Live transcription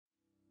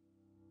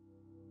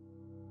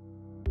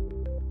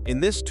In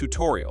this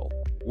tutorial,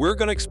 we're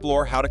going to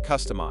explore how to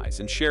customize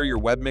and share your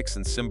Webmix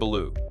in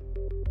Symbaloo.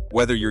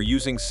 Whether you're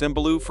using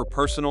Symbaloo for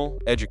personal,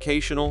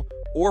 educational,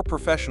 or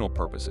professional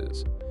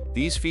purposes,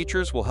 these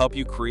features will help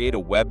you create a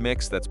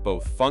Webmix that's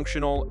both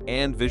functional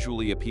and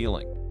visually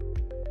appealing.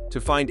 To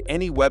find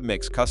any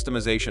Webmix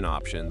customization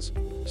options,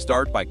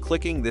 start by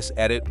clicking this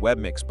Edit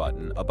Webmix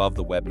button above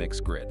the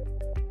Webmix grid.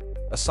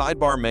 A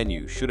sidebar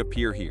menu should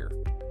appear here.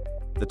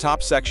 The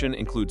top section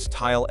includes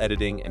tile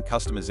editing and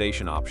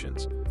customization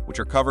options, which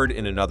are covered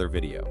in another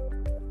video.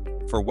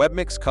 For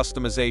Webmix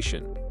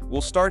customization,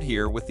 we'll start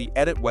here with the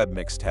Edit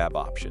Webmix tab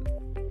option.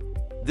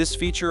 This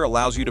feature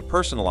allows you to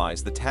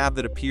personalize the tab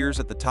that appears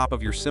at the top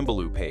of your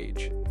Symbaloo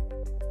page.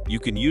 You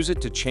can use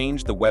it to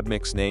change the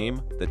Webmix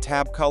name, the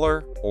tab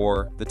color,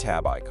 or the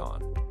tab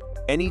icon.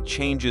 Any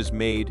changes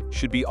made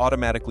should be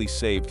automatically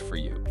saved for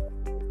you.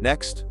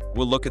 Next,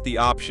 we'll look at the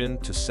option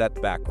to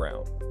set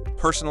background.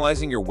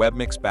 Personalizing your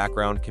Webmix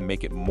background can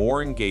make it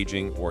more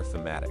engaging or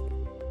thematic.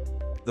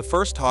 The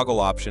first toggle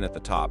option at the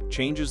top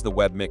changes the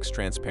Webmix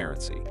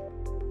transparency.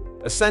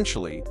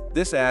 Essentially,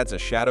 this adds a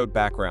shadowed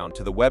background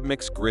to the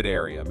Webmix grid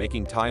area,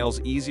 making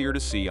tiles easier to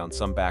see on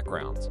some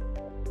backgrounds.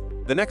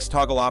 The next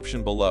toggle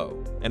option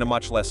below, and a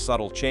much less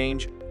subtle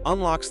change,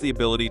 unlocks the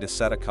ability to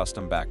set a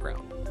custom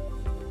background.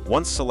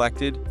 Once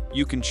selected,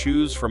 you can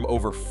choose from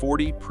over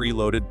 40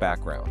 preloaded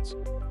backgrounds.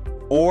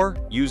 Or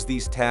use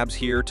these tabs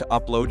here to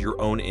upload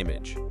your own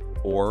image,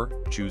 or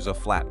choose a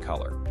flat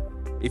color.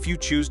 If you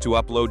choose to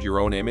upload your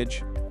own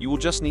image, you will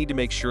just need to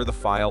make sure the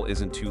file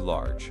isn't too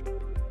large.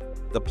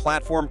 The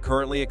platform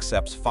currently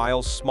accepts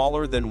files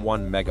smaller than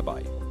 1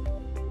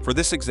 megabyte. For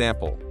this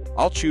example,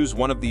 I'll choose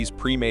one of these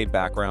pre-made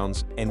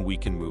backgrounds and we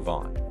can move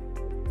on.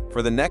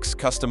 For the next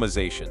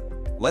customization,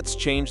 let's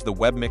change the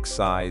Webmix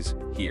size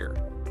here.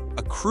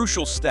 A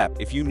crucial step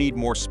if you need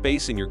more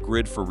space in your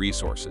grid for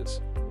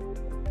resources.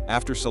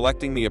 After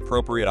selecting the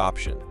appropriate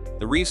option,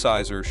 the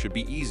resizer should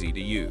be easy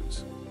to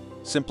use.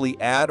 Simply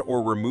add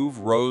or remove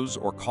rows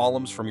or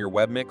columns from your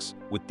Webmix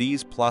with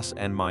these plus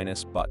and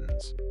minus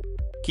buttons.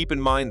 Keep in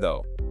mind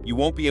though, you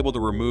won't be able to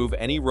remove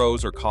any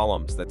rows or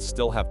columns that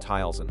still have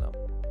tiles in them.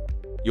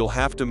 You'll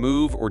have to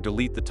move or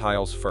delete the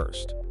tiles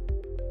first.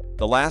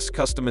 The last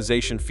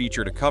customization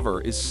feature to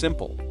cover is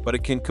simple, but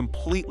it can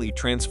completely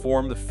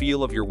transform the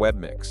feel of your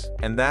Webmix,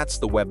 and that's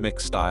the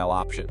Webmix Style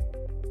option.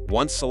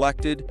 Once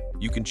selected,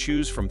 you can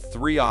choose from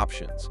 3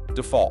 options: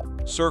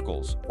 default,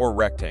 circles, or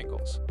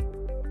rectangles.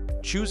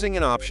 Choosing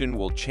an option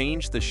will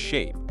change the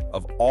shape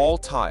of all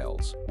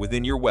tiles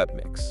within your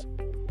Webmix.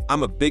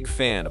 I'm a big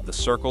fan of the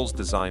circles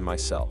design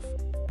myself.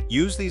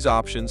 Use these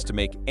options to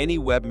make any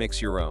Webmix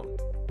your own.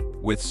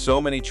 With so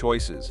many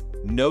choices,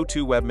 no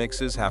 2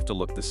 Webmixes have to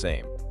look the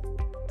same.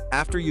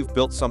 After you've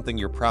built something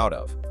you're proud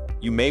of,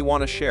 you may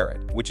want to share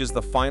it, which is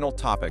the final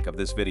topic of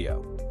this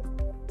video.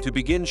 To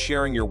begin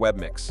sharing your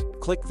Webmix,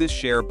 click this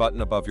Share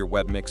button above your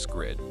Webmix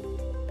grid.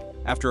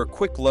 After a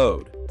quick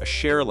load, a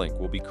share link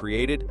will be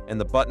created and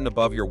the button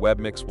above your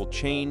Webmix will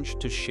change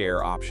to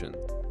Share option.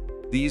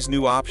 These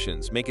new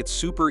options make it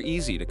super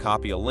easy to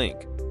copy a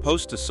link,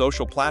 post to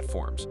social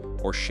platforms,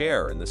 or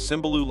share in the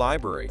Symbaloo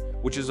library,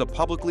 which is a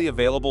publicly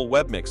available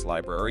Webmix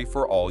library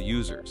for all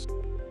users.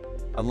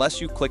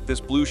 Unless you click this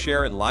blue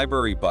Share in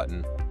Library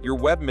button, your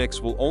Webmix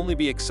will only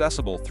be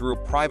accessible through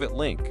a private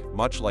link,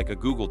 much like a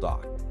Google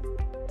Doc.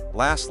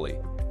 Lastly,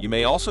 you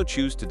may also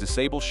choose to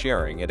disable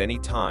sharing at any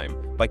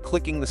time by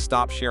clicking the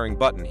Stop Sharing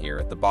button here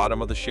at the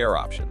bottom of the share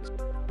options.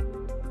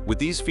 With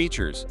these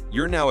features,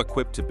 you're now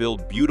equipped to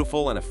build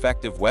beautiful and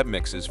effective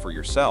Webmixes for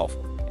yourself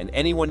and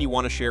anyone you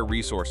want to share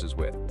resources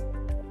with.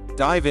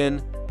 Dive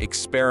in,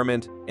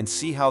 experiment, and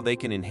see how they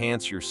can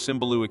enhance your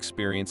Symbaloo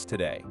experience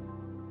today.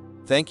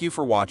 Thank you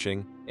for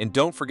watching, and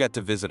don't forget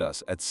to visit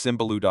us at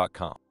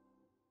symbaloo.com.